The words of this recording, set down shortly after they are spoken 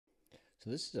So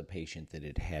this is a patient that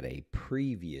had had a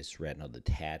previous retinal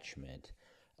detachment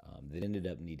that ended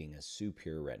up needing a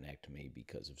superior retinectomy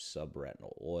because of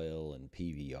subretinal oil and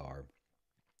PVR.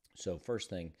 So first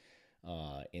thing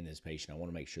in this patient, I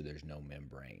want to make sure there's no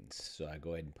membranes. So I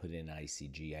go ahead and put in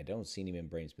ICG. I don't see any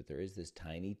membranes, but there is this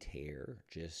tiny tear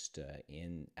just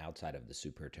outside of the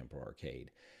superior temporal arcade.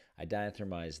 I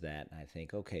diathermize that, and I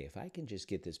think, okay, if I can just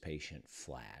get this patient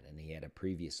flat, and he had a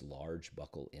previous large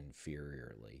buccal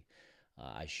inferiorly,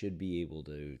 I should be able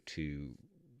to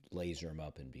laser him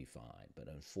up and be fine. But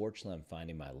unfortunately, I'm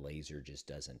finding my laser just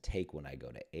doesn't take when I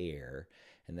go to air,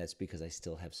 and that's because I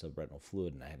still have subretinal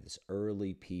fluid and I have this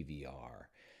early PVR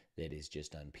that is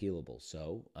just unpeelable.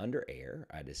 So under air,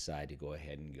 I decide to go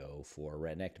ahead and go for a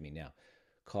retinectomy. Now,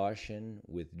 caution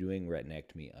with doing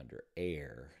retinectomy under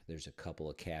air, there's a couple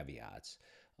of caveats.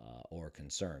 Or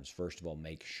concerns. First of all,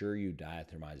 make sure you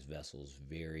diathermize vessels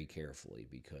very carefully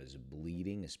because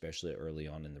bleeding, especially early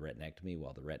on in the retinectomy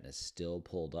while the retina is still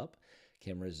pulled up,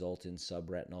 can result in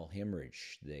subretinal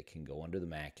hemorrhage that can go under the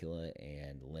macula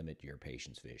and limit your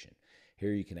patient's vision.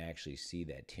 Here you can actually see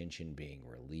that tension being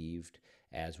relieved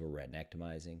as we're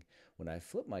retinectomizing. When I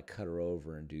flip my cutter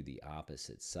over and do the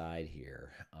opposite side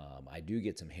here, I do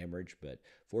get some hemorrhage, but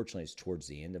fortunately it's towards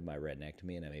the end of my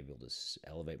retinectomy and I'm able to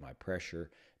elevate my pressure,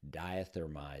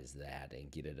 diathermize that, and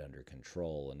get it under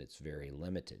control, and it's very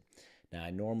limited. Now,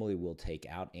 I normally will take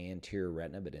out anterior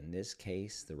retina, but in this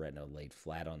case, the retina laid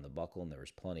flat on the buccal and there was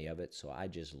plenty of it, so I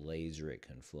just laser it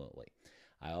confluently.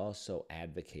 I also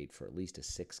advocate for at least a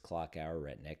 6 clock hour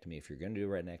retinectomy if you're going to do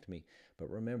a retinectomy, but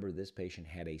remember this patient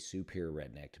had a superior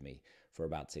retinectomy for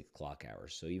about 6 clock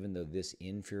hours. So even though this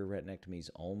inferior retinectomy is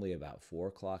only about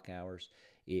 4 clock hours,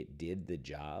 it did the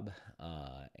job,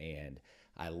 and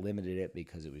I limited it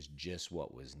because it was just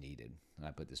what was needed. I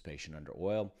put this patient under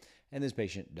oil, and this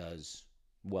patient does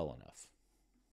well enough.